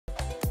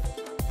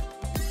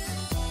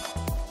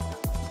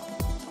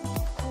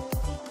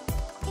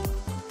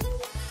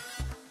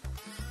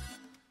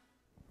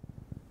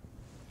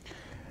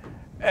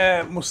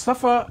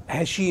Mustafa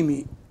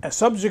Hashimi, a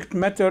subject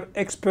matter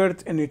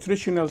expert in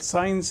nutritional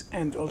science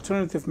and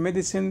alternative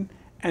medicine,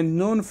 and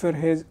known for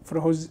his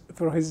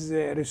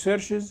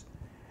researches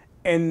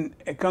in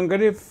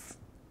cognitive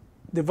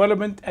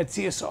development at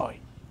CSI.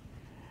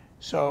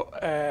 So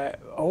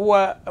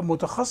هو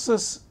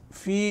متخصص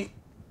في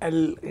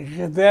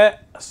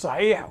الغذاء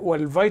الصحيح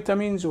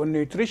والفيتامينز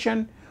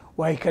والنيوتريشن،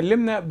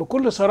 وهيكلمنا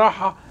بكل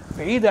صراحة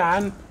بعيدة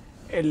عن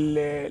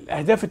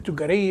الأهداف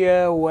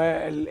التجارية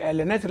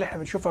والإعلانات اللي احنا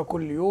بنشوفها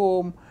كل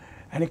يوم.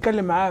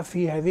 هنتكلم معاه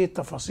في هذه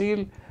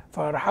التفاصيل،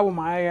 فرحبوا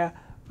معايا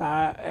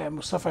مع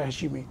مصطفى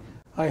هشيمي.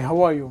 Hi,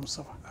 how are you,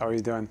 Mustafa? How are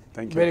you doing?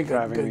 Thank you Very for good,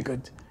 having me.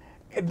 good.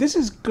 This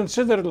is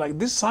considered like,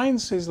 this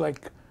science is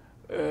like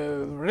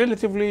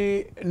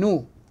relatively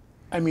new.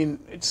 I mean,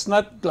 it's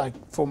not like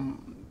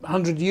from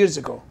 100 years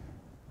ago.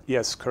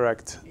 Yes,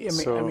 correct.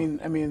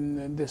 I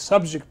mean, the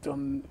subject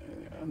on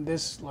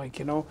this, like,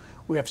 you know,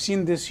 we have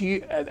seen this year.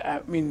 I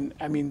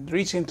mean,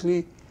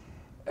 recently,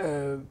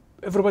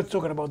 everybody's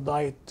talking about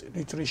diet,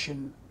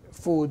 nutrition,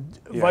 food,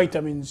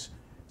 vitamins,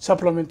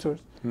 supplementers.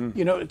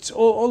 You know, it's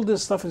all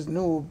this stuff is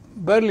new,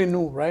 barely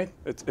new, right?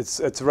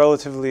 It's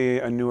relatively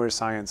a newer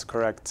science,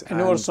 correct? A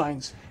newer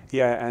science.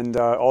 Yeah, and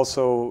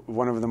also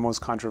one of the most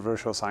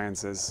controversial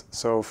sciences.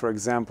 So, for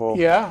example,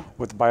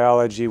 with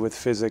biology, with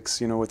physics,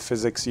 you know, with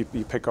physics, you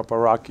pick up a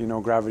rock, you know,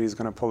 gravity is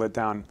going to pull it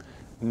down.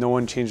 No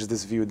one changed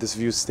this view. This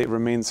view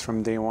remains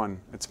from day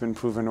one. It's been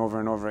proven over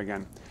and over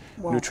again.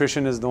 Wow.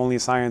 Nutrition is the only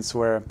science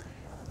where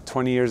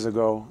 20 years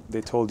ago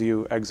they told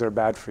you eggs are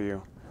bad for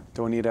you.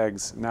 Don't eat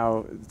eggs.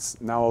 Now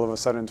all of a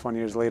sudden, 20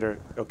 years later,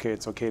 okay,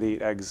 it's okay to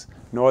eat eggs.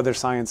 No other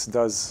science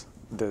does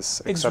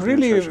this. It's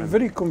really nutrition.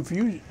 Very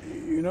confused.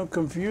 You know,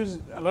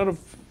 confused. A lot of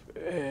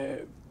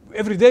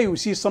every day we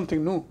see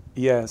something new.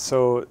 Yeah.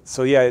 So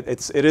yeah,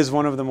 it is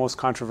one of the most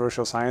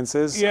controversial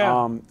sciences.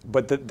 Yeah.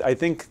 But I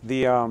think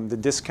the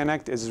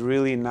disconnect is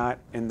really not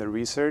in the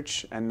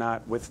research and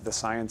not with the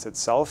science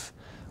itself.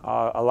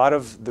 A lot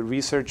of the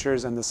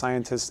researchers and the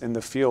scientists in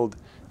the field,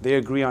 they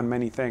agree on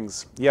many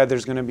things. Yeah,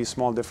 there's going to be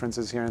small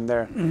differences here and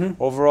there.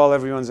 Overall,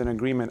 everyone's in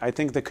agreement. I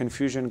think the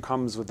confusion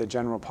comes with the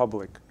general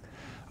public.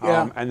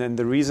 And then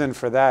the reason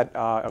for that,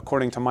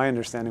 according to my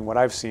understanding, what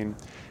I've seen,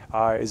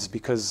 is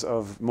because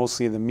of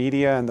mostly the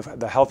media and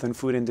the health and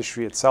food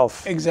industry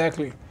itself.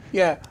 Exactly.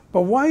 Yeah.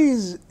 But why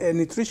is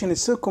nutrition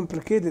is so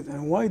complicated,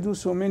 and why do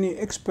so many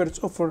experts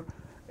offer,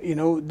 you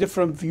know,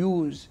 different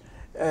views?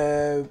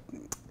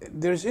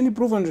 There's any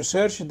proven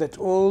research that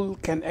all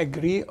can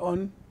agree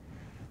on?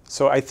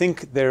 So I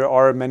think there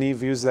are many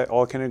views that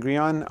all can agree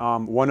on.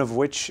 One of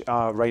which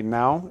right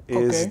now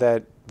is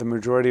that the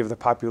majority of the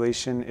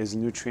population is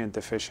nutrient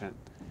deficient.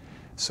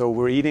 So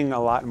we're eating a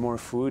lot more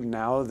food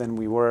now than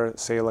we were,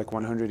 say, like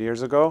 100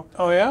 years ago.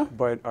 Oh yeah?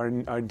 But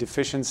our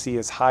deficiency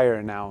is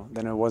higher now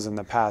than it was in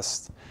the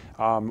past.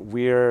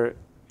 We're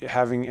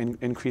having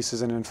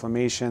increases in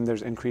inflammation.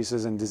 There's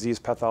increases in disease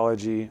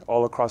pathology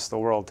all across the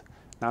world.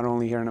 Not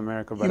only here in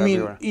America, but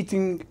everywhere. You mean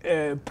eating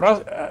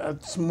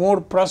more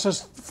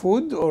processed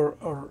food,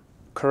 or?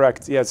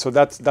 Correct. Yeah. So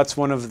that's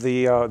one of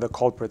the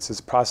culprits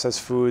is processed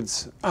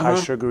foods, high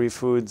sugary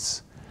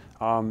foods,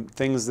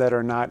 things that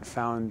are not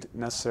found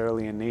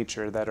necessarily in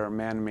nature, that are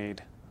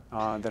man-made,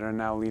 that are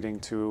now leading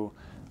to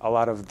a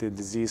lot of the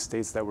disease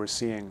states that we're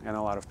seeing in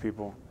a lot of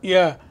people.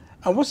 Yeah.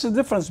 And what's the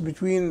difference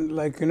between,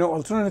 like, you know,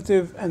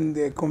 alternative and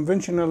the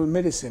conventional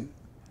medicine?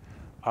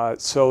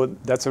 So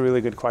that's a really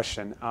good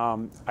question.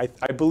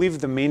 I believe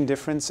the main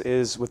difference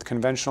is with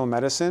conventional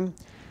medicine.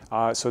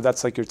 So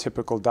that's like your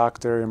typical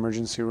doctor,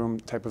 emergency room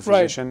type of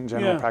physician,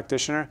 general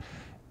practitioner.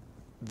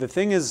 The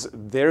thing is,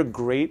 they're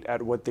great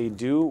at what they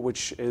do,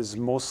 which is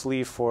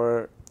mostly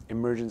for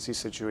emergency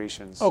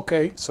situations.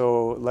 Okay.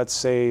 So let's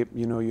say,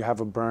 you know, you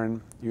have a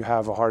burn, you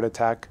have a heart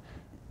attack.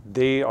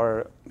 They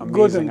are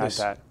amazing at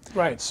that.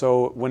 Right.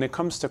 So when it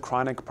comes to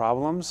chronic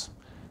problems,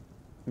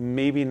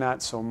 maybe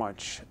not so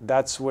much.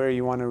 That's where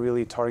you want to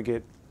really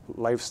target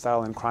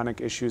lifestyle and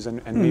chronic issues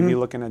and maybe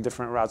look in a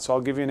different route. So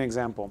I'll give you an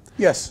example.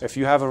 Yes. If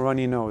you have a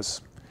runny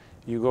nose,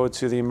 you go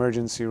to the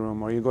emergency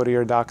room or you go to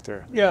your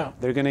doctor. Yeah.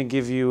 They're going to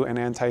give you an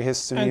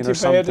antihistamine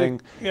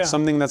or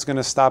something that's going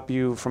to stop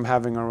you from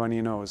having a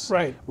runny nose.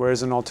 Right.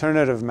 Whereas in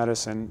alternative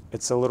medicine,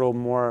 it's a little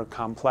more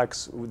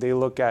complex. They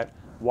look at,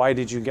 why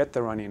did you get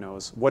the runny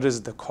nose? What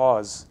is the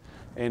cause?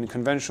 In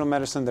conventional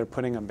medicine, they're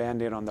putting a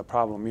Band-Aid on the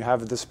problem. You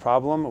have this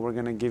problem, we're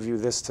going to give you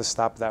this to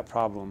stop that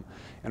problem.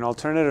 In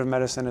alternative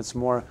medicine, it's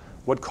more,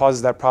 what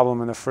caused that problem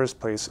in the first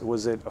place?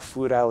 Was it a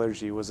food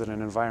allergy? Was it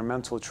an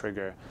environmental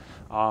trigger?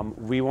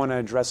 We want to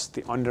address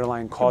the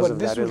underlying cause of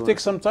that. But this will take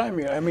some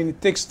time. I mean, it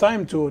takes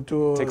time to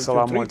It takes a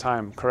lot more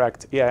time,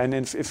 correct. Yeah, and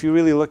if you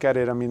really look at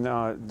it, I mean,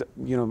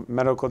 you know,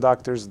 medical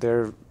doctors,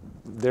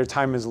 their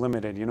time is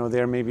limited. You know,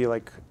 they're maybe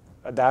like,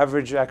 the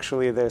average,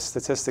 actually, the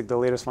statistic, the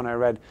latest one I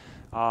read,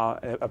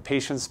 a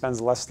patient spends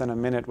less than a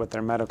minute with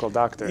their medical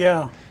doctor.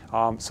 Yeah.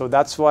 So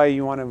that's why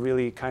you want to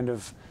really kind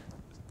of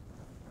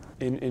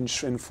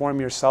inform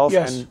yourself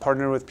Yes. and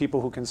partner with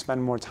people who can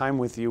spend more time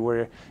with you,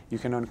 where you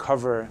can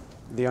uncover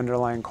the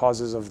underlying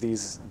causes of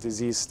these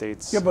disease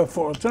states. Yeah, but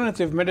for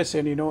alternative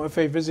medicine, if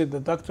I visit the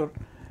doctor,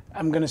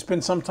 I'm going to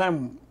spend some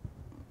time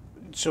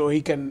so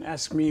he can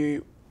ask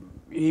me,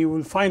 he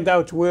will find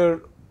out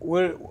where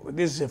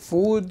this is a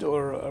food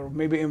or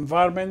maybe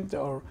environment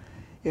or,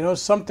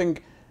 something.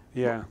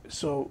 Yeah.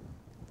 So,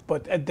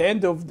 but at the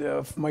end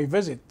of my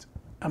visit,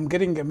 I'm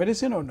getting a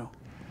medicine or no?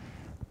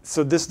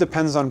 So this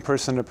depends on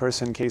person to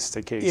person, case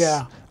to case.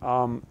 Yeah.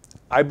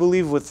 I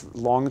believe with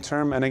long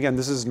term, and again,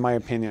 this is my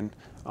opinion.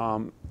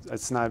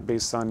 It's not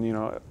based on,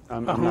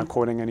 I'm not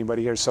quoting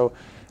anybody here. So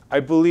I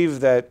believe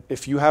that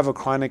if you have a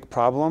chronic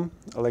problem,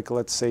 like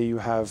let's say you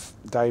have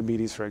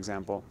diabetes, for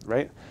example,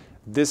 right?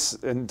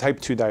 And type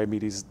 2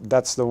 diabetes,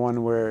 that's the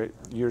one where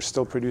you're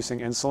still producing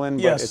insulin,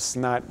 but Yes. it's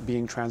not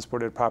being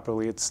transported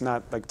properly. It's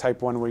not like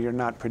type 1 where you're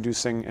not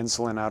producing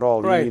insulin at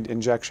all. Right. You need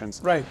injections.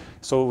 Right.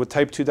 So with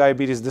type 2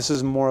 diabetes, this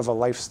is more of a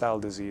lifestyle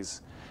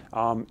disease.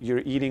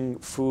 You're eating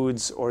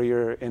foods or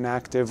you're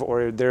inactive,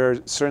 or there are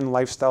certain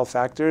lifestyle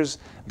factors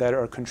that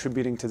are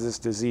contributing to this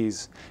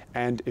disease.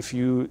 And if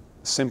you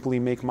simply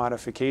make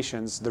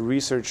modifications, the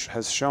research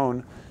has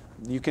shown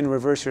you can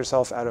reverse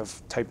yourself out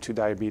of type 2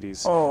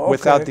 diabetes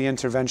without the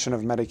intervention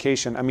of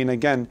medication. I mean,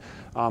 again,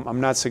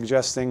 I'm not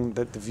suggesting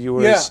that the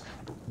viewers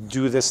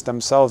do this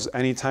themselves.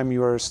 Anytime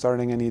you are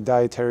starting any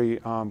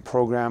dietary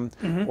program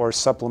or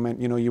supplement,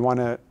 you want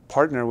to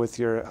partner with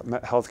your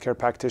healthcare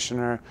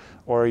practitioner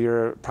or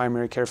your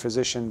primary care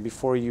physician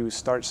before you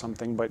start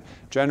something. But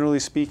generally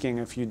speaking,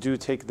 if you do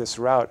take this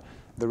route,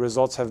 the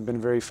results have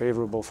been very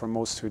favorable for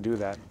most who do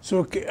that.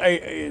 So,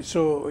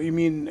 so you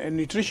mean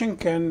nutrition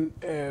can,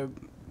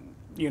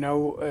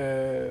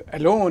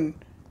 alone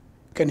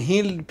can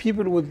heal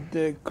people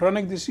with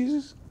chronic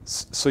diseases?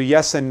 So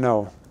yes and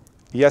no.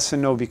 Yes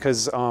and no,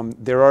 because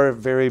there are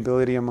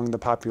variability among the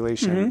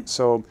population.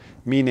 So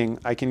meaning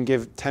I can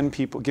give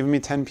me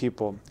 10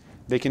 people.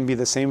 They can be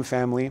the same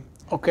family,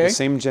 the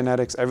same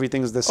genetics,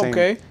 everything's the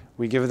same.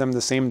 We give them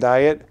the same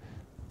diet,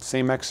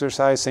 same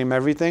exercise, same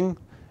everything.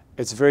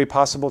 It's very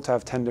possible to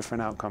have 10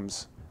 different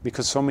outcomes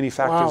because so many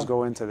factors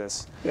go into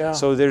this. Yeah.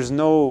 So there's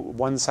no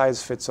one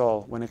size fits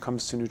all when it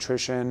comes to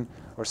nutrition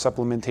or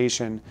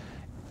supplementation.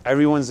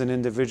 Everyone's an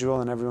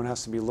individual and everyone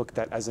has to be looked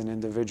at as an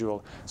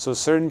individual. So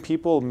certain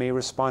people may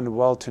respond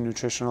well to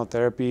nutritional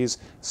therapies,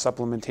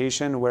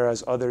 supplementation,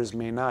 whereas others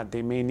may not.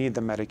 They may need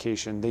the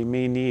medication. They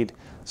may need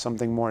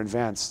something more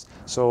advanced.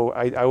 So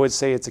I would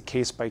say it's a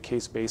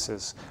case-by-case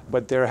basis.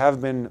 But there have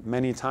been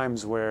many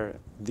times where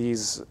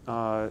these,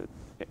 when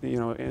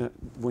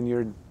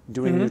you're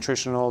doing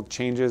nutritional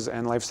changes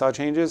and lifestyle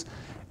changes,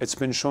 it's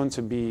been shown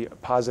to be a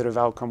positive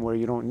outcome where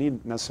you don't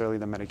need necessarily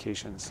the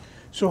medications.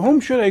 So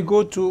whom should I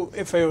go to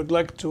if I would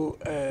like to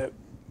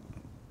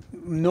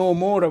know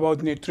more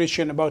about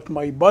nutrition, about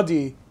my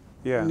body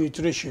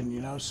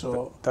nutrition,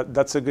 so...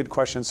 That's a good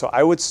question. So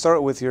I would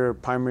start with your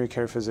primary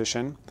care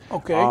physician.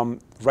 Okay.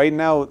 Right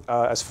now,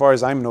 as far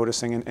as I'm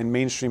noticing in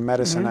mainstream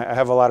medicine, I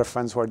have a lot of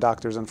friends who are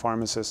doctors and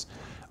pharmacists,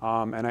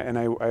 and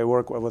I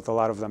work with a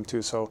lot of them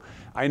too. So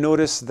I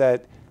noticed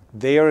that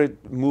they are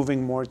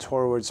moving more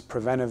towards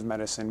preventive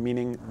medicine,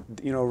 meaning,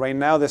 right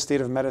now the state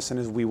of medicine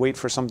is we wait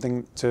for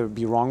something to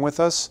be wrong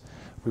with us,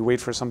 we wait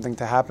for something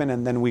to happen,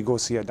 and then we go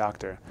see a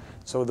doctor.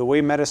 So the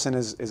way medicine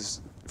is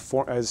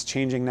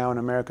changing now in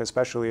America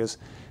especially is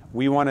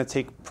we want to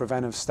take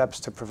preventive steps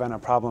to prevent a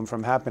problem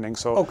from happening.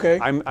 So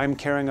I'm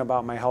caring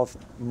about my health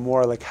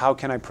more like how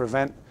can I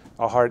prevent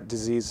a heart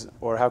disease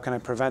or how can I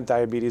prevent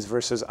diabetes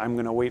versus I'm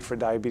going to wait for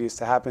diabetes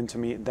to happen to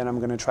me, then I'm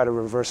going to try to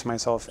reverse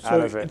myself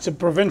out of it. It's a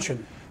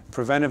prevention.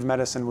 Preventive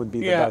medicine would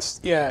be the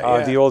best.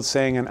 The old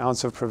saying, an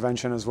ounce of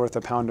prevention is worth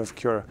a pound of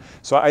cure.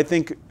 So I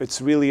think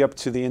it's really up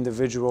to the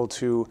individual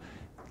to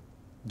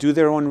do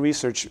their own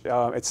research.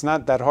 It's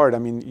not that hard. I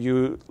mean,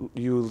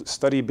 you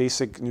study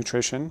basic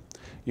nutrition.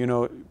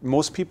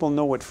 Most people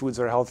know what foods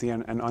are healthy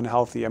and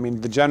unhealthy. I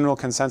mean, the general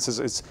consensus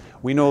is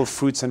we know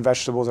fruits and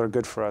vegetables are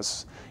good for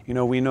us.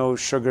 We know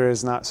sugar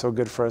is not so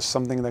good for us.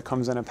 Something that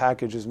comes in a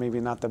package is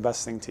maybe not the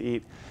best thing to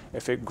eat.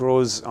 If it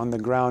grows on the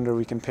ground or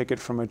we can pick it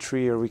from a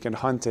tree or we can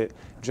hunt it,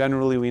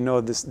 generally we know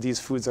these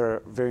foods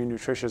are very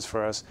nutritious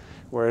for us,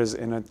 whereas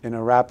in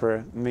a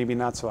wrapper, maybe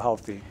not so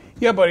healthy.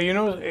 Yeah, but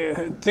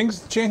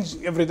things change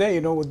every day,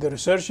 with the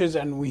researches,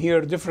 and we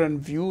hear different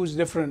views,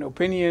 different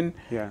opinion.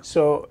 Yeah.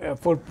 So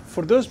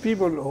for those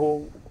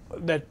people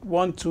that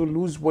want to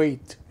lose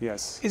weight,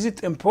 is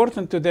it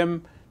important to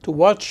them to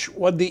watch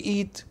what they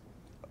eat,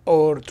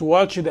 or to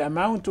watch the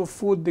amount of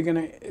food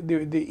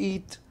they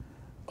eat,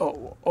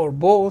 or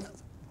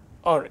both,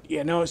 or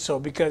so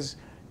because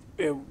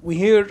we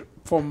hear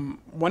from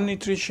one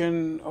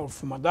nutrition or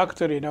from a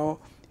doctor,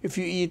 if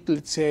you eat,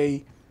 let's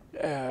say,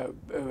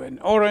 an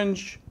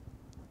orange,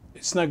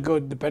 it's not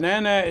good. The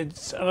banana,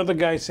 it's another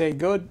guy say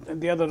good,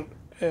 and the other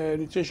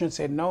nutrition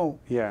said no.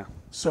 Yeah.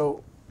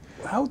 So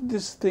how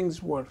these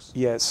things works?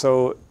 Yeah.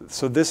 So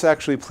this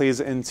actually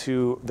plays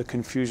into the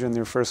confusion in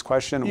your first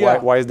question. Yeah.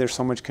 Why is there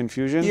so much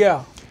confusion?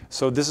 Yeah.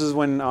 So this is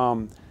when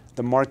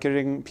the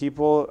marketing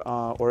people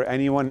or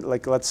anyone,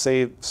 like let's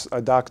say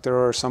a doctor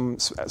or some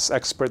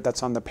expert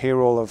that's on the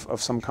payroll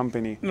of some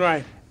company.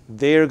 Right.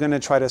 They're going to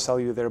try to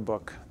sell you their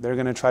book. They're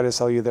going to try to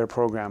sell you their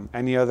program.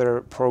 Any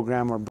other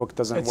program or book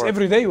doesn't work. It's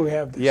every day we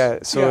have this.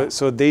 Yeah,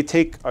 so they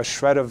take a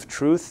shred of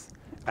truth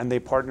and they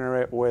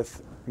partner it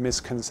with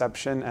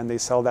misconception and they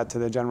sell that to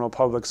the general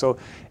public. So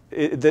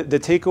the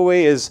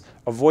takeaway is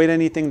avoid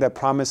anything that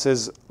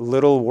promises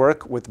little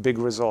work with big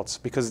results,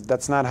 because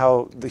that's not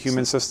how the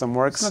human system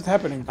works. It's not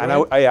happening. And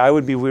right? I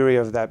would be weary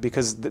of that,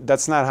 because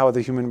that's not how the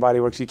human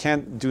body works. You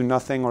can't do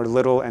nothing or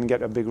little and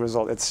get a big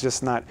result. It's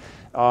just not.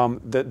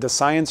 The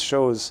science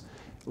shows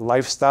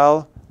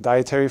lifestyle,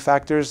 dietary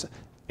factors,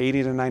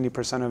 80 to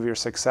 90% of your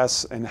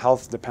success in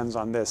health depends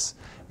on this.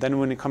 Then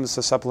when it comes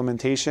to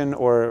supplementation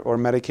or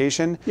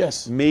medication,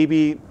 yes,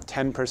 maybe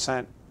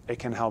 10% it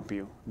can help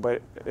you.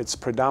 But it's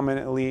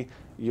predominantly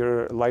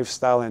your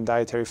lifestyle and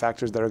dietary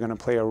factors that are going to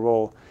play a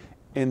role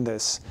in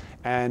this.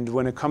 And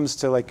when it comes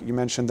to, like you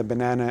mentioned, the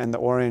banana and the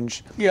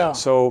orange, yeah.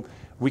 So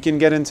we can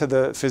get into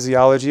the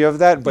physiology of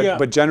that,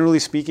 but generally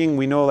speaking,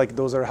 we know like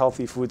those are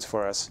healthy foods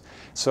for us.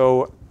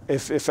 So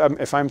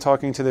if I'm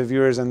talking to the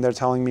viewers and they're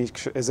telling me,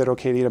 is it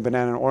okay to eat a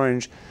banana and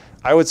orange?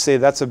 I would say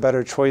that's a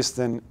better choice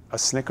than a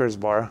Snickers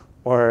bar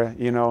or,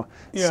 you know,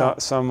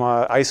 some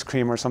ice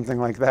cream or something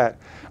like that.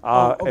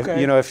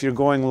 Okay. If you're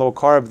going low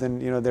carb, then,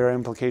 you know, there are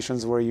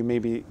implications where you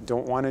maybe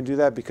don't want to do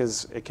that,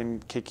 because it can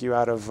kick you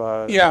out of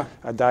a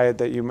diet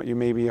that you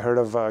maybe heard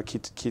of,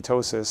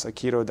 ketosis, a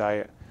keto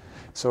diet.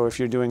 So if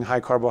you're doing high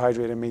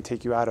carbohydrate, it may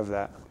take you out of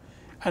that.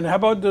 And how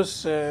about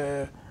those,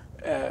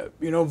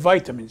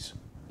 vitamins?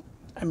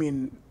 I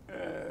mean,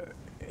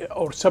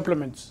 or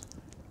supplements.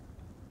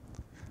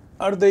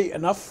 Are they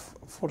enough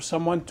for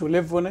someone to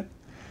live on it?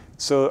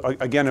 So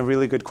again, a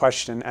really good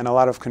question and a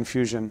lot of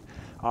confusion.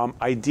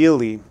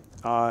 Ideally,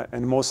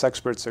 and most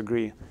experts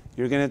agree,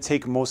 you're going to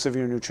take most of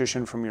your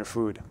nutrition from your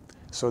food.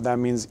 So that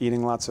means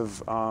eating lots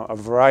of a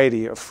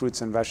variety of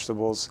fruits and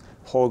vegetables,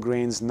 whole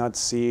grains, nuts,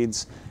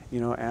 seeds,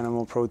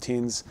 animal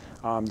proteins,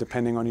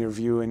 depending on your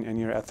view and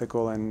your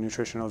ethical and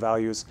nutritional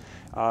values.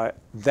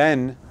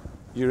 Then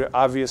you're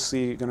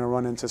obviously going to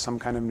run into some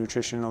kind of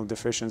nutritional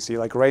deficiency.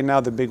 Like right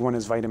now, the big one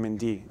is vitamin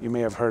D. You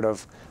may have heard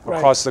of.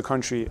 Across the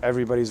country,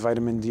 everybody's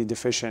vitamin D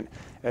deficient.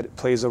 It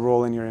plays a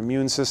role in your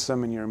immune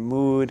system, in your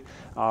mood,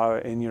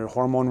 in your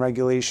hormone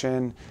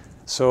regulation.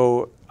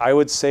 So I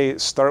would say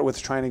start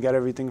with trying to get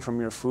everything from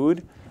your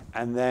food,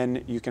 and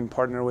then you can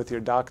partner with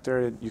your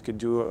doctor. You could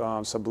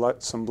do some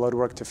blood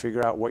work to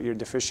figure out what you're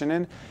deficient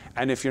in.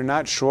 And if you're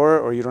not sure,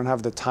 or you don't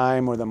have the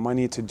time or the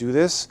money to do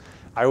this,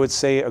 I would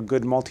say a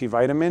good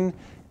multivitamin,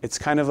 it's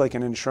kind of like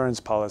an insurance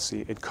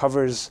policy. It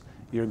covers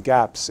your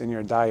gaps in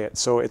your diet.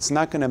 So it's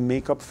not going to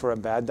make up for a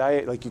bad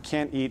diet. Like, you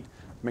can't eat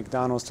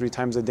McDonald's 3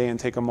 times a day and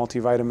take a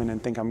multivitamin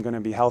and think I'm going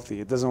to be healthy.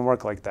 It doesn't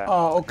work like that.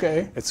 Oh,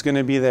 okay. It's going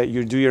to be that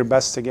you do your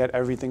best to get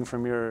everything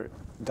from your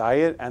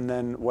diet, and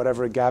then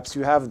whatever gaps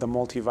you have, the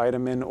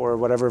multivitamin or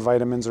whatever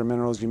vitamins or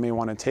minerals you may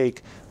want to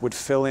take would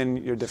fill in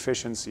your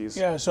deficiencies.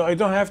 Yeah, so I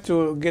don't have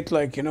to get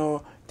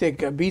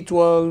take a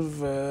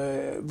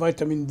B12,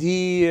 vitamin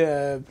D,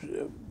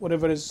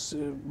 whatever is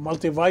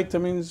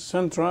multivitamins,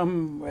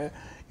 Centrum,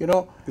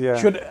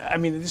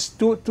 it's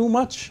too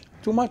much,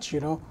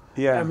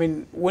 Yeah. I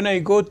mean, when I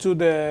go to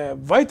the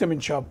vitamin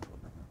shop,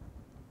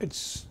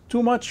 it's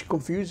too much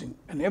confusing,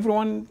 and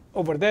everyone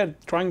over there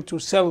trying to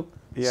sell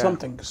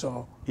something.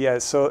 So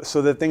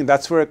so the thing,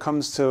 that's where it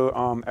comes to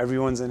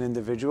everyone's an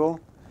individual.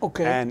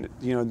 Okay. And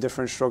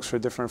different strokes for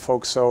different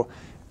folks. So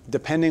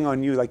depending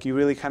on you, like, you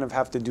really kind of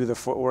have to do the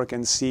footwork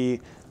and see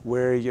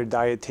where your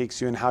diet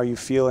takes you and how you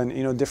feel,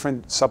 and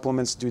different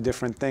supplements do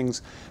different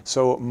things.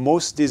 So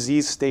most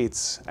disease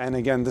states, and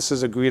again, this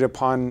is agreed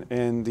upon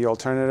in the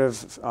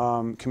alternative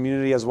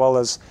community as well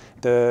as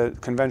the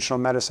conventional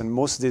medicine,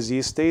 most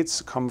disease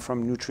states come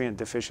from nutrient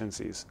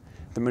deficiencies.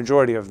 The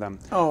majority of them.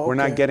 Oh, okay. We're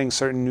not getting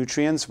certain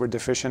nutrients, we're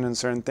deficient in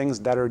certain things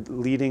that are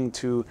leading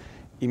to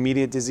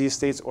immediate disease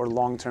states or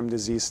long-term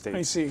disease states.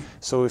 I see.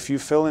 So if you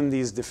fill in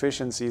these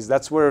deficiencies,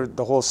 that's where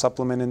the whole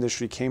supplement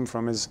industry came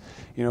from, is,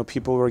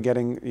 people were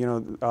getting,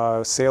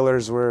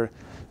 sailors were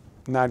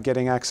not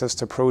getting access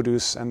to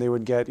produce, and they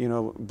would get,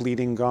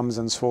 bleeding gums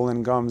and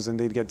swollen gums, and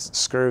they'd get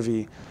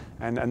scurvy.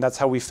 And that's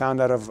how we found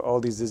out of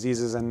all these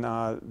diseases, and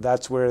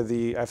that's where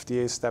the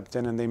FDA stepped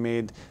in, and they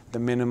made the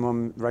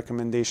minimum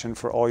recommendation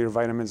for all your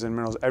vitamins and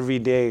minerals. Every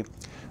day,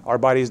 our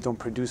bodies don't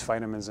produce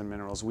vitamins and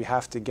minerals. We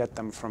have to get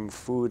them from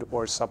food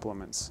or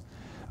supplements.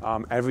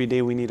 Every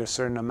day we need a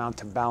certain amount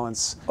to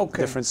balance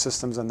different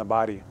systems in the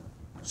body.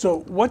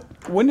 So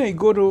when I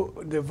go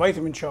to the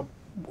vitamin shop,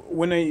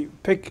 when I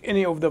pick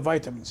any of the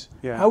vitamins,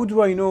 how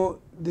do I know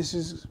this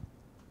is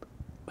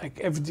like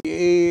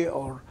FDA,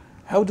 or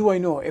how do I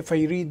know if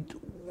I read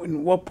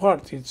in what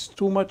part it's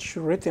too much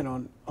written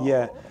on?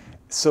 Yeah,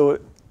 so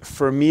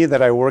for me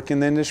that I work in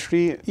the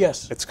industry,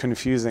 yes, it's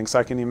confusing. So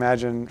I can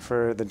imagine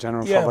for the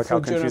general public how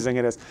confusing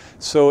it is.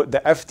 So the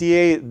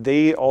FDA,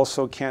 they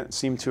also can't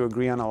seem to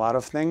agree on a lot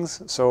of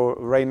things. So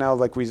right now,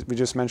 like we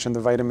just mentioned,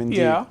 the vitamin D.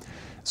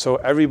 So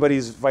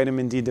everybody's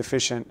vitamin D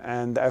deficient,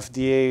 and the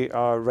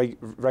FDA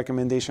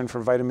recommendation for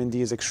vitamin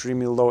D is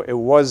extremely low. It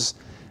was,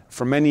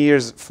 for many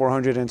years,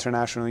 400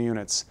 international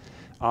units.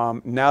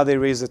 Now they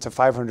raised it to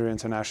 500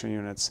 international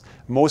units.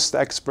 Most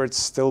experts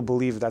still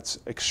believe that's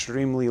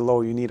extremely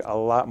low. You need a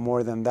lot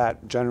more than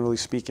that, generally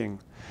speaking.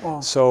 Wow.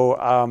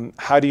 So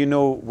how do you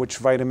know which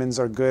vitamins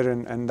are good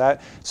and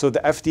that? So the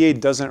FDA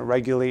doesn't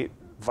regulate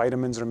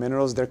vitamins or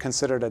minerals. They're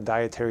considered a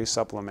dietary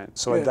supplement.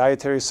 So a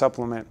dietary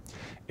supplement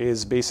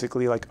is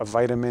basically like a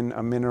vitamin,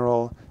 a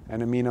mineral,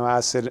 an amino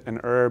acid, an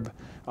herb,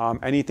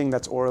 anything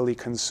that's orally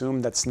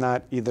consumed that's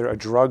not either a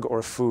drug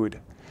or food.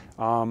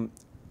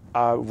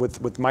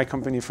 With my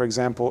company, for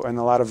example, and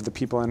a lot of the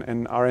people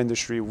in our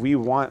industry, we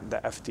want the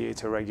FDA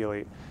to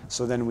regulate,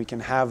 so then we can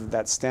have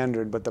that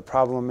standard. But the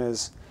problem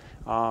is,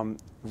 I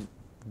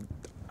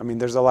mean,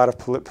 there's a lot of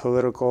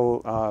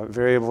political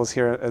variables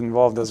here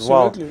involved as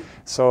Absolutely. well.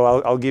 So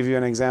I'll give you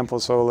an example.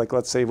 So like,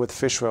 let's say with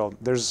fish oil,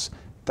 there's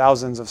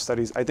thousands of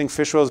studies. I think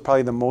fish oil is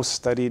probably the most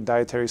studied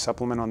dietary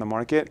supplement on the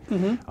market.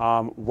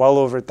 Well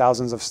over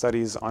thousands of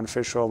studies on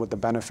fish oil with the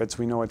benefits.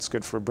 We know it's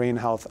good for brain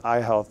health, eye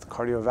health,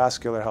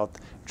 cardiovascular health,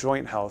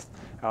 joint health.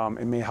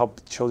 It may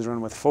help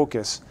children with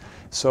focus.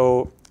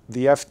 So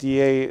the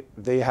FDA,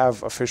 they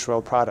have a fish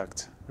oil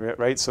product,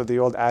 right? So the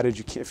old adage,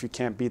 if you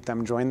can't beat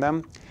them, join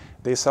them.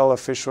 They sell a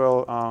fish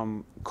oil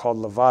called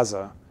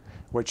Lavazza,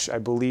 which I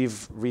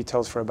believe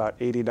retails for about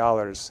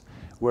 $80.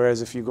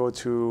 Whereas if you go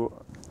to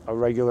a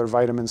regular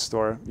vitamin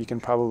store, you can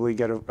probably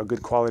get a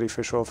good quality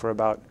fish oil for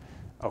about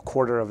a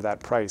quarter of that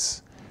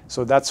price.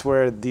 So that's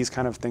where these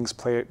kind of things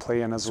play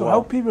in as well. So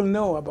how people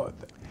know about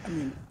that? I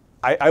mean,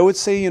 I would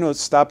say,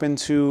 stop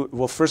into,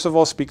 well, first of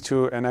all, speak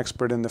to an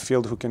expert in the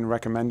field who can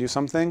recommend you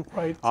something.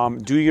 Right.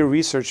 Do your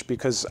research,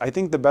 because I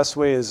think the best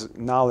way is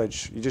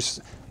knowledge. You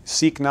just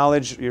seek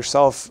knowledge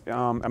yourself.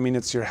 I mean,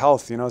 it's your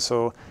health,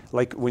 so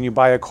like when you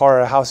buy a car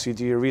or a house, you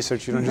do your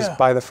research. You don't just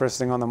buy the first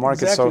thing on the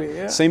market. Exactly,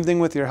 So same thing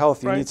with your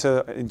health. You Right. need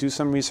to do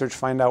some research,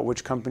 find out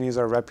which companies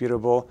are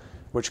reputable,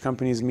 which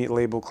companies meet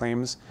label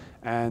claims,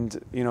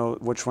 and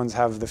which ones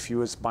have the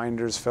fewest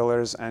binders,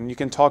 fillers. And you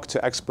can talk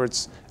to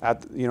experts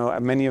at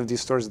at many of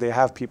these stores. They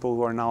have people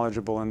who are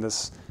knowledgeable in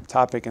this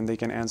topic, and they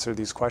can answer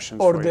these questions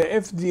or for the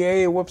you.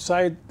 FDA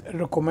website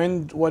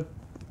recommend what?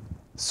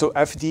 So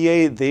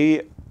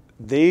FDA,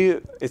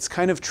 it's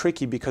kind of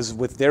tricky because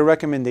with their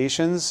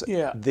recommendations,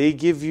 they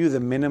give you the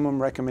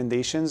minimum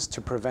recommendations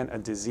to prevent a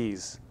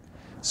disease.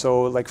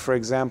 So like, for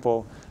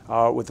example,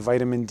 with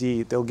vitamin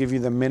D, they'll give you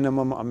the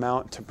minimum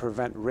amount to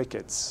prevent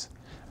rickets.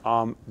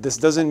 This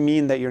doesn't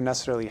mean that you're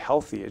necessarily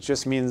healthy. It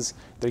just means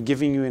they're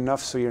giving you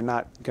enough so you're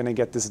not going to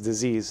get this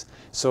disease.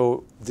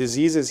 So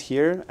disease is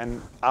here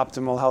and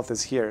optimal health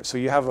is here. So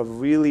you have a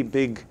really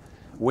big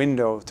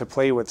window to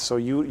play with. So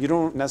you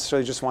don't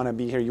necessarily just want to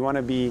be here. You want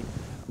to be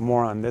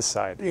more on this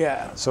side.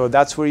 Yeah. So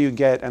that's where you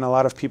get, and a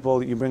lot of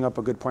people, you bring up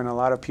a good point, a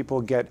lot of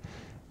people get,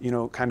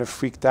 kind of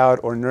freaked out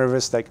or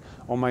nervous, like,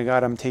 oh my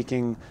God, I'm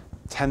taking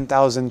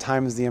 10,000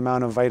 times the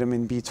amount of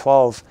vitamin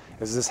B12.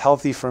 Is this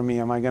healthy for me?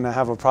 Am I going to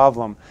have a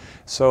problem?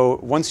 So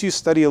once you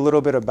study a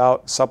little bit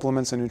about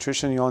supplements and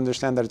nutrition, you'll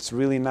understand that it's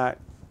really not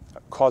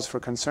cause for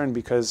concern,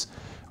 because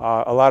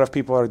a lot of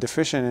people are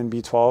deficient in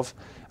B12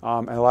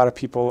 and a lot of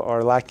people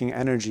are lacking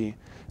energy.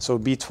 So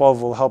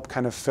B12 will help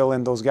kind of fill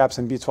in those gaps,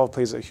 and B12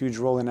 plays a huge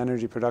role in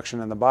energy production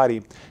in the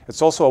body.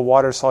 It's also a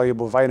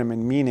water-soluble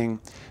vitamin, meaning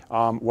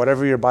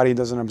whatever your body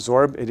doesn't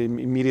absorb, it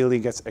immediately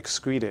gets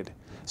excreted.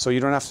 So you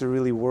don't have to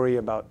really worry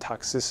about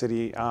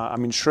toxicity. I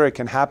mean, sure, it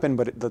can happen,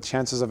 but the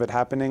chances of it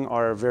happening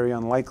are very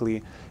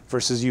unlikely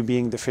versus you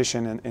being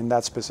deficient in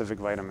that specific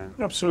vitamin.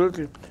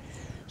 Absolutely.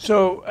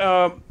 So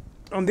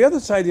on the other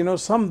side,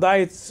 some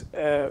diets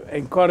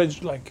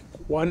encourage like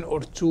 1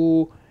 or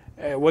 2,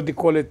 what they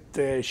call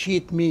it,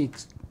 cheat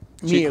meals.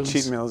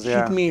 Cheat meals,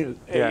 yeah. Cheat meal.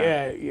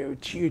 Yeah.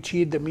 You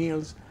cheat the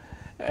meals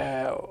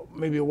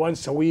maybe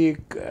once a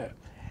week.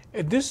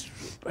 This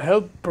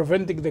help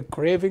preventing the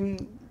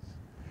craving?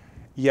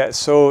 Yeah,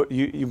 so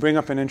you bring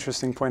up an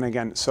interesting point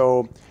again.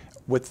 So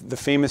with the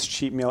famous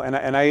cheat meal,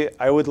 and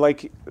I would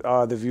like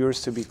the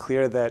viewers to be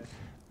clear that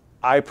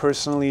I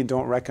personally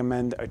don't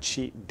recommend a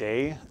cheat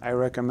day. I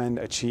recommend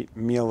a cheat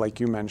meal, like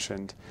you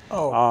mentioned.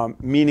 Oh.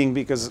 Meaning,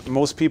 because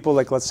most people,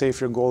 like, let's say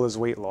if your goal is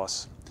weight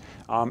loss,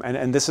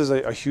 and this is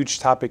a huge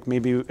topic.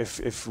 Maybe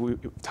if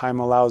time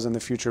allows in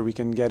the future, we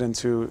can get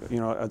into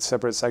a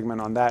separate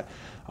segment on that.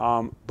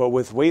 But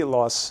with weight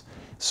loss,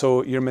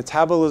 so your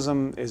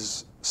metabolism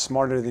is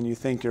smarter than you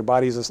think. Your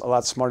body is a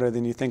lot smarter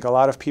than you think. A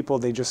lot of people,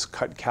 they just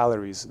cut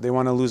calories. They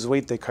want to lose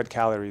weight, they cut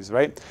calories,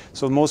 right?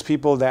 So most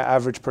people, the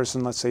average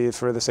person, let's say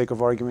for the sake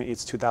of argument,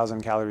 eats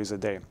 2,000 calories a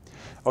day.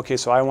 Okay,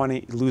 so I want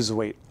to lose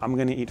weight. I'm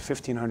going to eat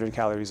 1,500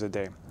 calories a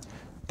day.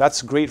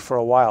 That's great for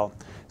a while.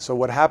 So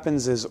what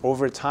happens is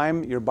over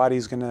time, your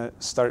body's going to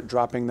start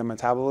dropping the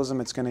metabolism.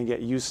 It's going to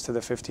get used to the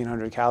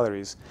 1,500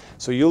 calories.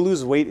 So you'll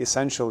lose weight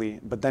essentially,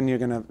 but then you're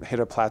going to hit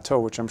a plateau,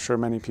 which I'm sure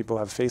many people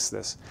have faced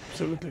this.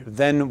 Absolutely.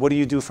 Then what do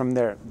you do from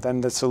there? Then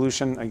the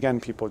solution,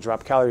 again, people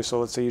drop calories. So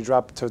let's say you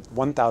drop to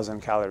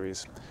 1,000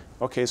 calories.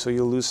 Okay, so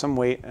you lose some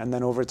weight, and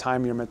then over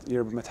time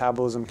your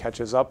metabolism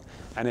catches up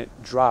and it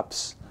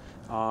drops.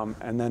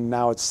 And then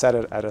now it's set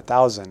at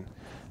 1,000.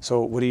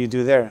 So what do you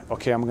do there?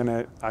 Okay,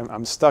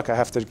 I'm stuck. I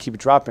have to keep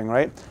dropping,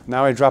 right?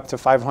 Now I drop to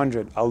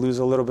 500. I'll lose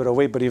a little bit of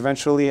weight, but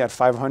eventually at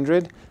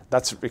 500,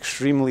 that's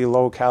extremely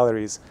low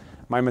calories.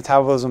 My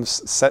metabolism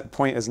set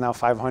point is now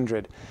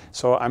 500.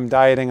 So I'm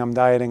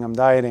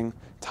dieting.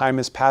 Time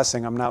is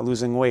passing. I'm not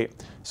losing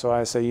weight. So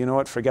I say, you know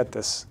what? Forget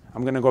this.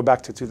 I'm going to go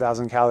back to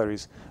 2,000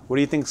 calories. What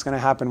do you think is going to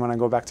happen when I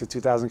go back to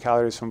 2,000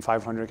 calories from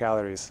 500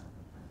 calories?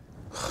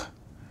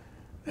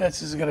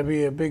 This is going to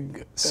be a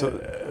big,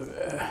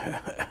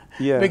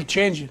 yeah, big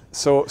change.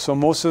 So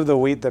most of the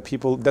weight that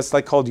people, that's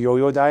like called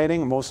yo-yo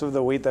dieting, most of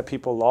the weight that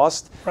people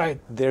lost, right,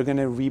 they're going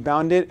to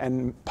rebound it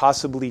and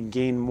possibly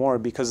gain more,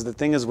 because the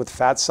thing is with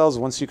fat cells,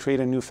 once you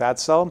create a new fat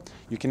cell,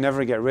 you can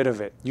never get rid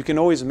of it. You can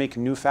always make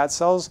new fat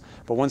cells,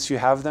 but once you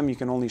have them, you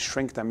can only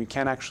shrink them. You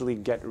can't actually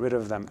get rid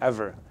of them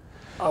ever.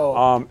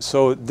 Oh.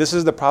 So this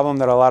is the problem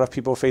that a lot of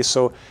people face.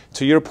 So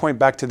to your point,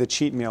 back to the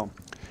cheat meal.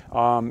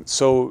 I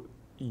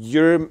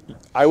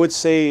would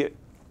say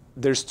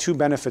there's two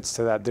benefits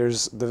to that.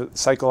 There's the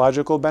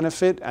psychological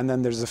benefit, and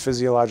then there's the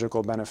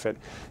physiological benefit.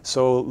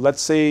 So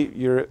let's say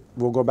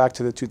we'll go back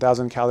to the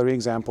 2,000 calorie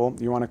example.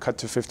 You want to cut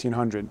to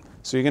 1,500.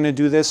 So you're going to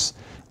do this,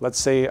 let's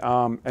say,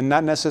 and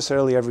not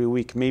necessarily every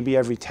week, maybe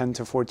every 10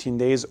 to 14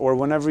 days, or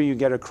whenever you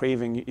get a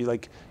craving,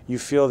 you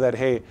feel that,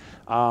 hey,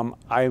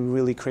 I'm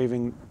really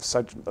craving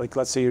such, like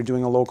let's say you're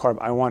doing a low carb,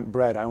 I want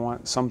bread, I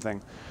want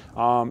something.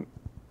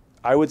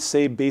 I would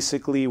say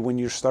basically when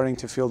you're starting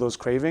to feel those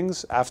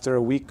cravings, after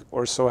a week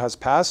or so has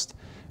passed,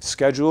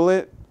 schedule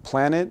it,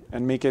 plan it,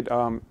 and make it,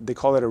 they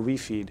call it a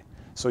refeed.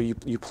 So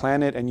you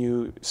plan it and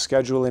you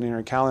schedule it in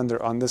your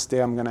calendar, on this day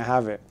I'm going to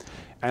have it.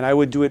 And I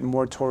would do it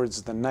more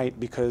towards the night,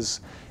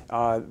 because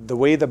the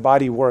way the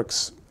body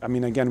works, I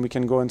mean, again, we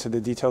can go into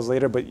the details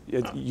later, but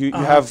you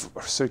have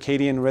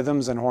circadian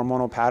rhythms and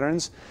hormonal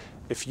patterns.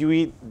 If you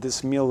eat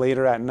this meal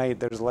later at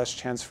night, there's less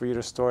chance for you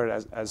to store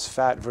it as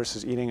fat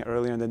versus eating it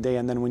earlier in the day.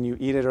 And then when you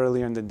eat it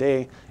earlier in the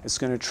day, it's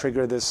going to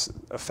trigger this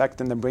effect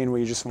in the brain where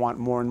you just want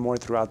more and more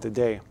throughout the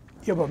day.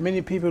 Yeah, but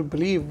many people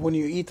believe when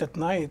you eat at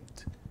night,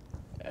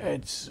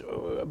 it's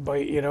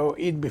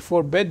eat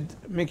before bed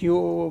make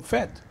you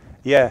fat.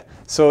 Yeah,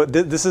 so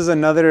this is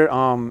another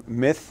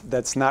myth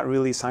that's not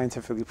really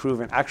scientifically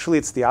proven. Actually,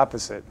 it's the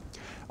opposite.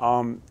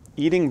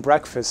 Eating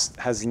breakfast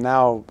has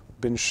now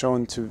been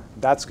shown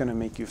that's going to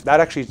make you, that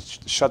actually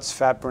shuts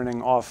fat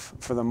burning off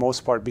for the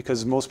most part,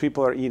 because most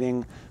people are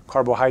eating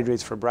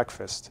carbohydrates for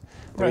breakfast.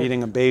 They're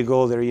eating a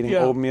bagel, they're eating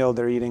oatmeal,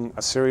 they're eating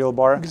a cereal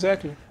bar.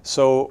 Exactly.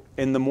 So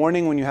in the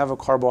morning when you have a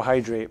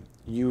carbohydrate,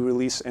 you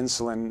release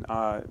insulin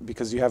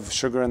because you have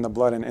sugar in the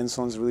blood, and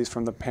insulin is released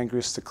from the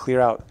pancreas to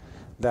clear out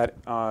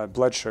that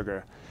blood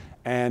sugar.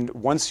 And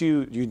once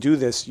you do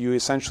this, you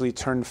essentially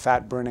turn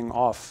fat burning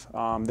off.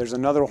 There's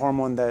another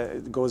hormone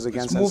that goes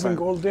against insulin. It's moving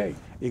all day.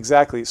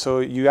 Exactly. So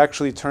you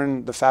actually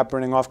turn the fat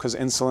burning off because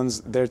insulin's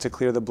there to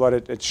clear the blood.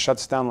 It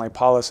shuts down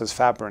lipolysis,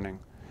 fat burning,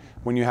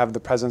 when you have the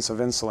presence of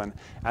insulin.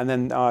 And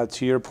then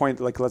to your point,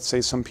 like let's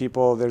say some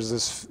people, there's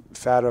this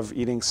fad of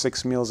eating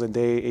 6 meals a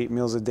day, 8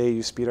 meals a day,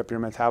 you speed up your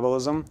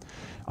metabolism.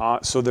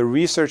 So the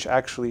research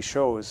actually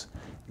shows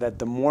that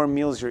the more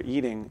meals you're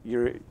eating,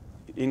 you're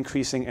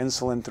increasing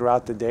insulin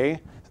throughout the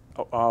day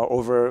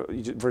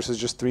versus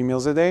just 3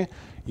 meals a day,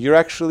 you're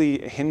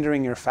actually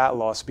hindering your fat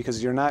loss,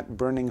 because you're not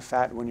burning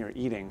fat when you're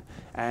eating,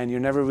 and you're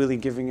never really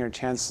giving your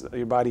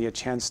body a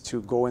chance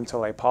to go into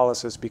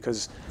lipolysis,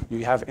 because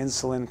you have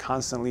insulin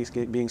constantly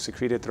being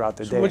secreted throughout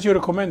the day. So what do you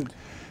recommend?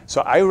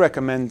 So I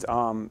recommend,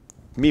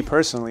 me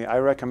personally, I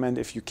recommend,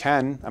 if you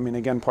can, I mean,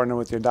 again, partner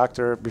with your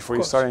doctor before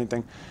you start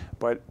anything,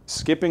 but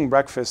skipping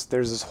breakfast,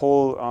 there's this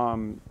whole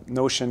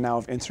notion now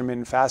of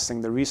intermittent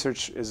fasting. The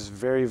research is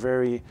very,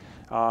 very,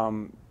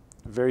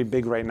 very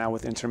big right now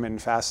with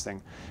intermittent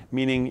fasting,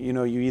 meaning,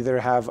 you either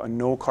have a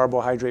no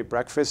carbohydrate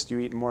breakfast, you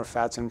eat more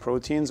fats and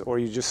proteins, or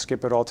you just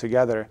skip it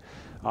altogether.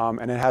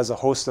 And it has a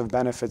host of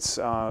benefits.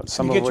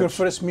 You get your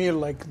first meal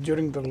like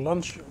during the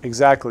lunch?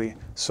 Exactly.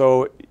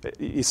 So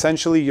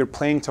essentially you're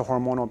playing to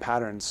hormonal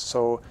patterns.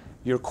 So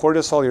your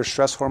cortisol, your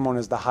stress hormone,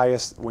 is the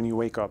highest when you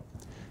wake up.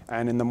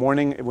 And in the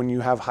morning, when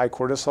you have high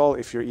cortisol,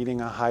 if you're eating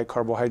a high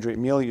carbohydrate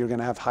meal, you're going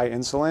to have high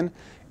insulin.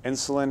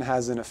 Insulin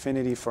has an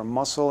affinity for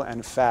muscle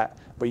and fat,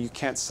 but you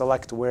can't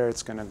select where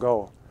it's going to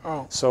go.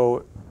 Oh.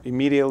 So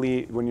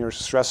immediately when your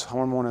stress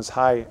hormone is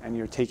high and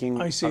you're taking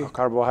a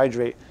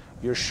carbohydrate,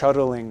 you're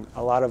shuttling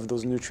a lot of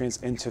those nutrients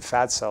into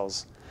fat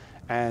cells.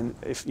 And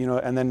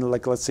and then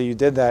like let's say you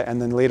did that,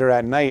 and then later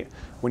at night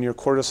when your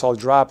cortisol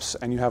drops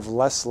and you have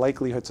less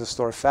likelihood to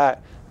store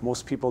fat,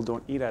 most people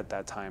don't eat at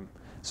that time.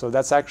 So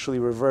that's actually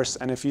reversed.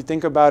 And if you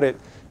think about it,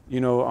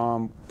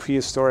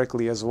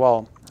 prehistorically as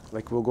well,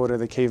 like we'll go to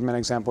the caveman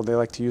example, they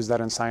like to use that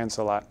in science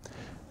a lot.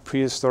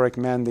 Prehistoric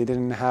men, they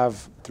didn't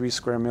have 3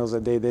 square meals a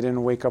day. They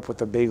didn't wake up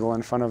with a bagel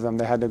in front of them.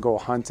 They had to go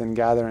hunt and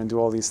gather and do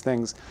all these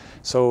things.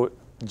 So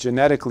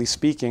genetically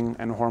speaking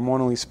and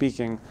hormonally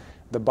speaking,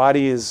 the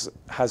body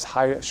has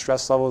high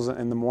stress levels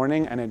in the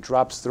morning, and it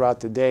drops throughout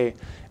the day,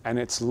 and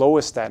it's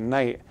lowest at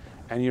night,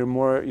 and your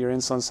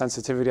insulin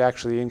sensitivity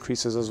actually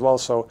increases as well.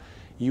 So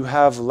you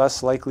have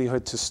less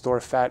likelihood to store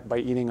fat by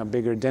eating a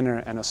bigger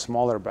dinner and a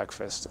smaller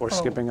breakfast, or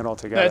skipping it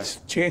altogether.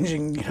 That's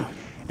changing, you know.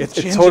 It's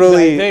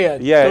totally, the idea.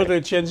 yeah,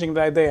 totally changing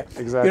the idea.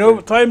 Exactly. You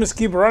know, time is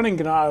keep running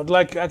now. I'd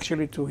like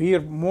actually to hear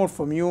more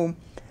from you.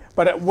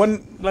 But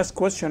one last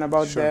question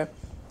about Sure.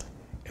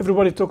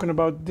 everybody talking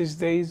about these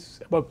days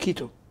about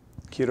keto.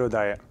 Keto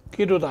diet.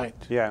 Keto diet.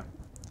 Yeah.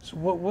 So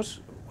what's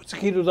the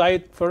keto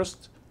diet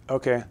first?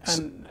 Okay.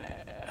 And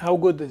how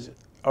good is it?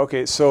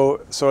 Okay,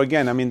 so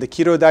again, I mean, the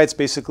keto diet's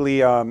basically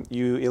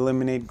you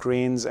eliminate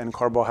grains and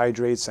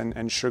carbohydrates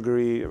and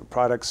sugary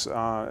products,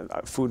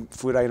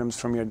 food items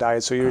from your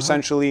diet. So you're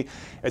essentially,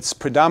 it's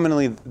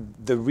predominantly,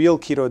 the real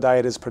keto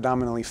diet is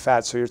predominantly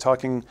fat. So you're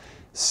talking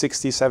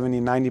 60, 70,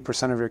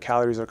 90% of your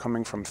calories are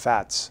coming from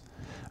fats.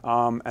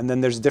 And then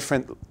there's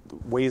different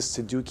ways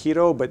to do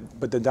keto,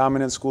 but the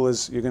dominant school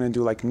is you're going to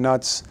do like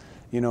nuts,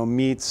 you know,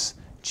 meats,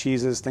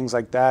 cheeses, things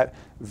like that.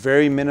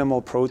 Very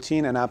minimal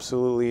protein and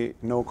absolutely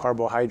no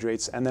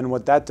carbohydrates. And then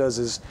what that does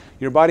is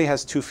your body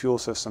has two fuel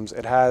systems.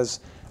 It has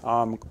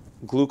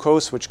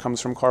glucose, which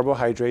comes from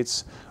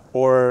carbohydrates,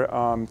 or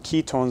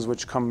ketones,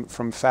 which come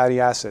from fatty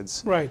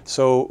acids. Right.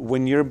 So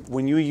when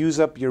you use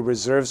up your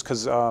reserves,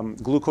 because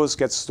glucose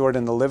gets stored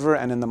in the liver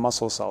and in the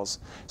muscle cells.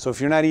 So if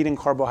you're not eating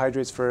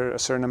carbohydrates for a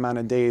certain amount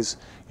of days,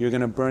 you're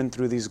going to burn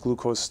through these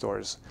glucose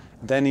stores.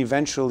 Then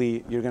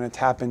eventually you're going to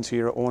tap into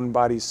your own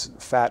body's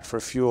fat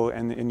for fuel,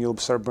 and you'll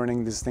start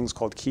burning these things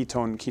called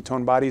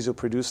ketone bodies. You'll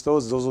produce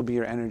those will be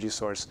your energy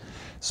source.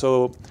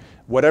 So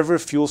whatever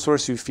fuel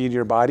source you feed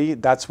your body,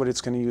 that's what it's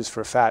going to use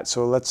for fat.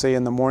 So let's say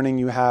in the morning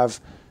you have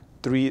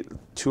 2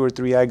 or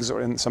 3 eggs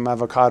and some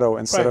avocado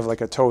instead of like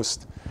a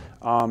toast.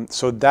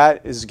 So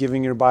that is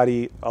giving your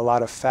body a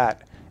lot of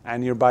fat,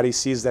 and your body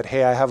sees that,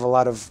 hey, I have a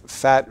lot of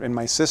fat in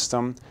my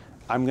system.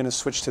 I'm going to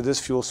switch to this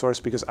fuel source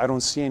because I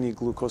don't see any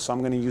glucose, so I'm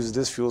going to use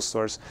this fuel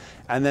source.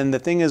 And then the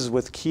thing is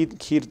with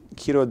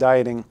keto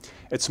dieting,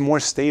 it's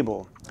more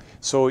stable.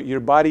 So your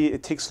body,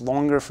 it takes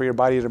longer for your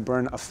body to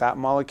burn a fat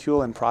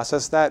molecule and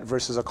process that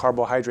versus a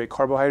carbohydrate.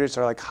 Carbohydrates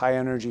are like high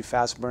energy,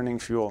 fast burning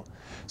fuel.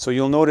 So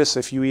you'll notice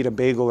if you eat a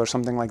bagel or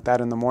something like that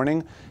in the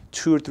morning,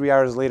 2 or 3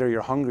 hours later,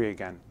 you're hungry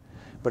again.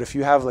 But if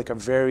you have like a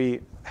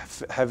very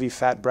heavy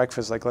fat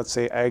breakfast, like let's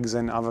say eggs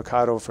and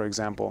avocado, for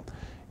example,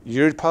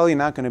 you're probably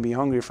not going to be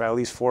hungry for at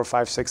least 4,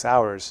 5, 6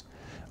 hours.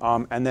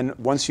 And then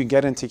once you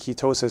get into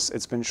ketosis,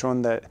 it's been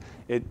shown that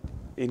it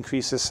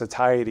increases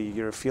satiety,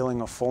 your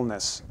feeling of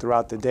fullness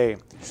throughout the day.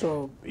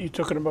 So you're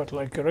talking about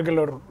like a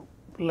regular,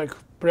 like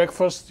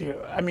breakfast,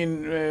 I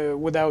mean,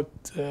 without,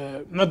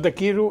 not the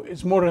keto,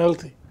 it's more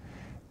healthy.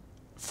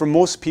 For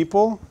most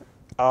people,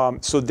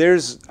 so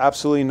there's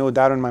absolutely no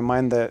doubt in my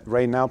mind that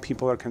right now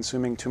people are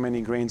consuming too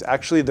many grains.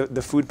 Actually,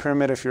 the food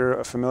pyramid, if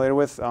you're familiar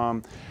with,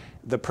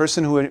 the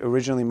person who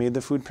originally made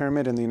the food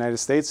pyramid in the United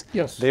States,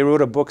 yes, they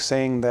wrote a book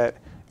saying that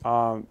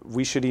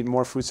we should eat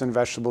more fruits and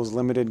vegetables,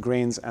 limited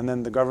grains, and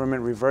then the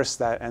government reversed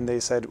that and they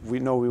said, we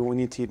will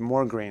need to eat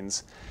more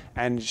grains.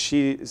 And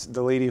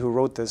the lady who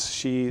wrote this,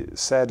 she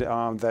said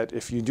that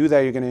if you do that,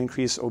 you're going to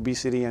increase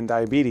obesity and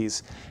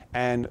diabetes.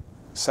 And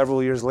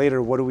several years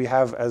later, what do we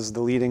have as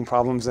the leading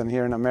problems in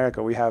here in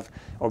America? We have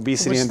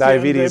obesity and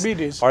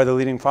diabetes are the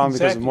leading problem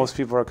because most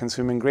people are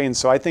consuming grains.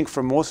 So I think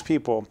for most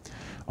people,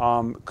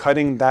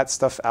 cutting that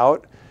stuff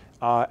out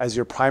as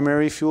your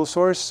primary fuel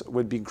source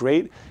would be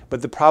great.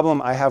 But the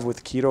problem I have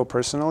with keto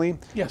personally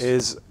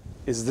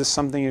is this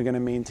something you're going to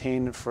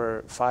maintain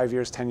for 5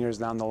 years, 10 years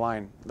down the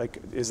line? Like,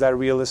 is that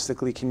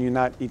realistically, can you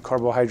not eat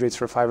carbohydrates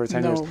for 5 or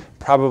 10 years?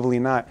 Probably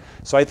not.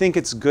 So I think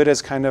it's good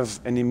as kind of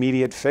an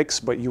immediate fix,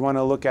 but you want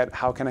to look at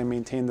how can I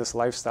maintain this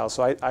lifestyle?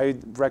 So I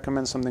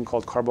recommend something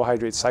called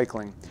carbohydrate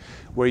cycling,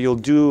 where you'll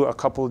do a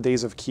couple of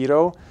days of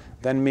keto,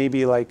 then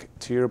maybe like,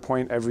 to your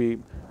point, every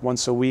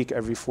once a week,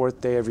 every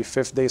 4th day, every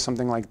 5th day,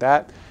 something like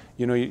that.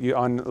 You know, you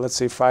on, let's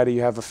say Friday,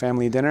 you have a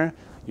family dinner.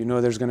 You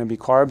know there's going to be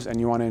carbs and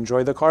you want to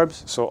enjoy the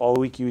carbs. So all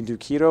week you do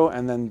keto,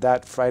 and then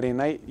that Friday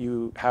night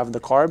you have the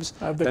carbs.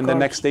 Then the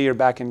next day you're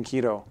back in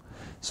keto.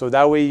 So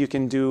that way you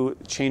can do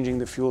changing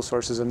the fuel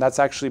sources, and that's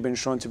actually been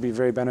shown to be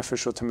very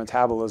beneficial to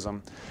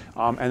metabolism.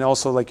 And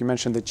also, like you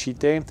mentioned, the cheat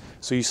day.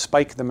 So you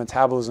spike the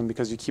metabolism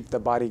because you keep the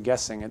body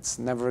guessing. It's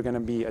never going to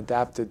be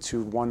adapted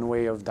to one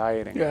way of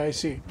dieting. Yeah, I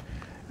see.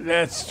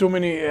 That's too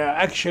many.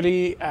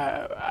 Actually,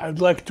 I'd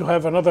like to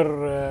have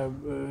another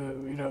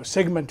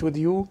segment with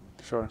you.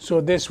 Sure. So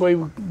this way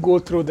we go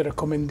through the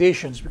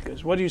recommendations,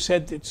 because what you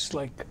said, it's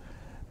like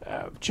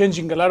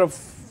changing a lot of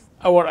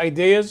our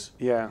ideas.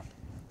 Yeah.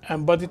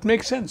 But it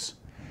makes sense.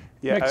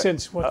 Yeah, makes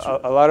sense.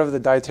 A lot of the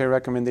dietary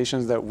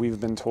recommendations that we've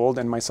been told,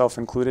 and myself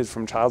included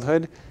from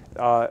childhood,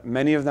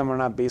 many of them are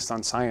not based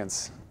on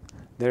science.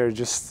 There are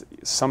just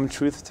some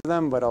truth to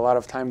them, but a lot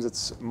of times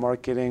it's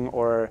marketing,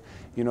 or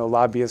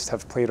lobbyists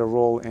have played a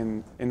role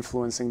in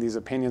influencing these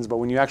opinions. But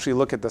when you actually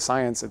look at the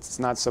science, it's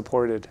not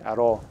supported at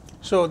all.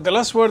 So the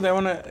last word I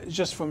want to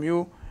just from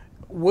you,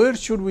 where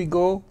should we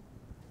go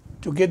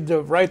to get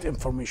the right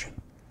information?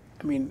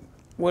 I mean,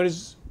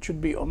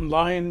 should be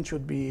online,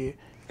 should be,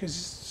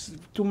 because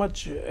too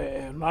much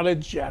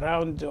knowledge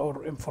around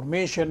or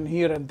information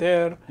here and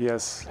there.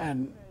 Yes. And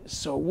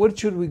so where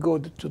should we go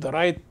to the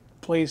right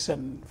place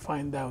and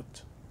find out?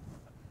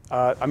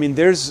 I mean,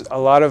 there's a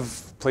lot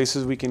of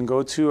places we can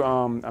go to.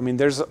 I mean,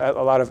 there's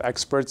a lot of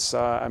experts.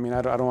 I mean,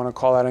 I don't want to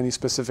call out any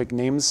specific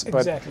names,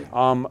 Exactly.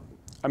 but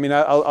I mean,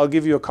 I'll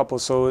give you a couple.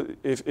 So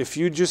if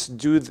you just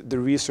do the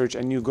research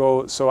and you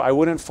go, so I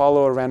wouldn't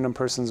follow a random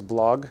person's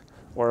blog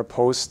or a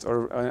post, or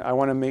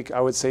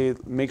I would say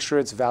make sure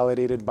it's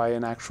validated by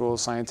an actual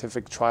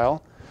scientific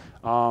trial.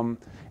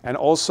 And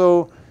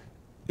also,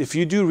 if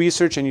you do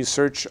research and you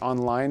search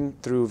online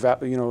through,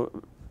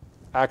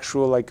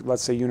 actual, like,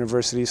 let's say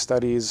university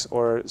studies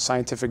or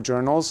scientific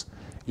journals,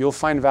 you'll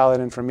find valid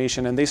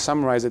information, and they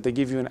summarize it. They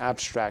give you an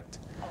abstract.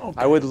 Okay.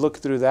 I would look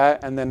through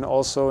that, and then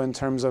also in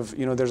terms of,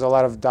 there's a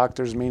lot of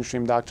doctors,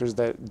 mainstream doctors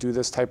that do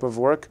this type of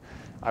work.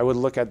 I would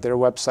look at their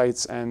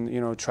websites and,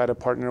 try to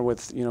partner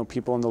with,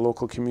 people in the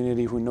local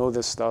community who know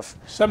this stuff.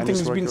 Something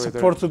is being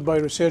supported by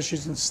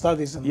researches and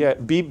studies. And yeah,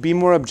 be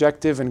more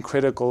objective and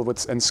critical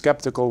and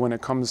skeptical when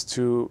it comes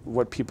to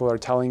what people are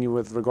telling you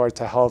with regard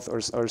to health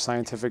or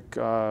scientific,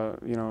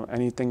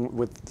 anything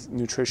with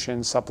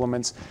nutrition,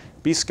 supplements.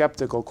 Be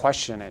skeptical,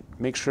 question it.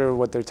 Make sure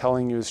what they're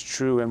telling you is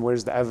true, and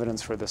where's the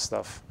evidence for this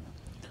stuff.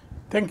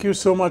 Thank you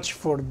so much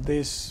for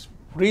this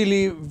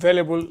really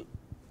valuable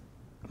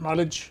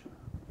knowledge.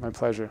 My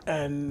pleasure.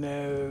 And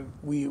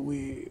we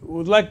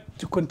would like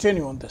to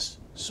continue on this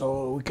so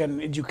we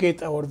can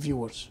educate our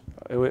viewers.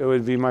 It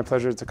would be my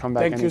pleasure to come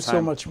back anytime. Thank you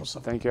so much,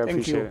 Mustafa. Thank you, I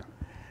appreciate it.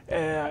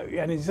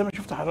 يعني زي ما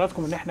شفت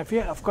حضراتكم ان احنا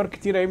فيها افكار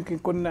كتيره. يمكن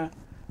كنا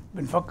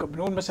بنفكر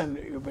بنقول مثلا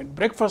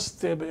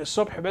بريكفاست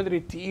الصبح بدري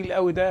التقيل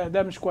قوي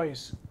ده مش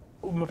كويس،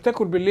 وما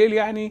بتاكل بالليل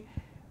يعني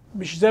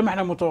مش زي ما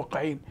احنا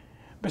متوقعين.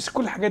 بس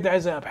كل الحاجات دي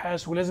عايزه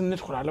ابحاث، ولازم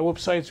ندخل على ويب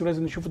سايتس،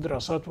 ولازم نشوف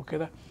دراسات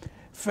وكده.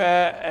 ف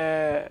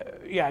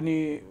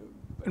يعني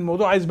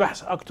الموضوع عايز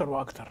بحث اكتر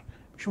واكتر،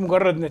 مش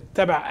مجرد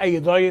نتبع اي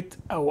دايت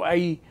او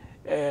اي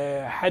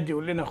حد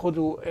يقول لنا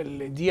خدوا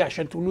دي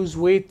عشان تلوز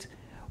ويت.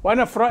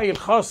 وانا في رايي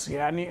الخاص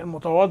يعني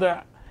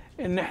المتواضع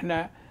ان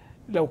احنا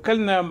لو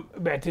كلنا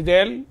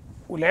باعتدال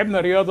ولعبنا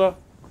رياضه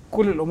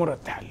كل الامور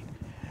هتتحل.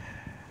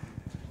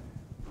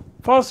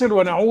 فاصل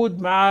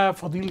ونعود مع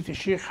فضيله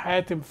الشيخ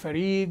حاتم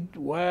فريد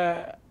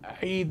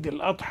وعيد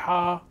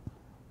الاضحى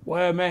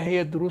وما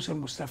هي الدروس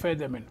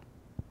المستفاده منه.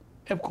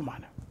 ابقوا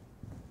معنا.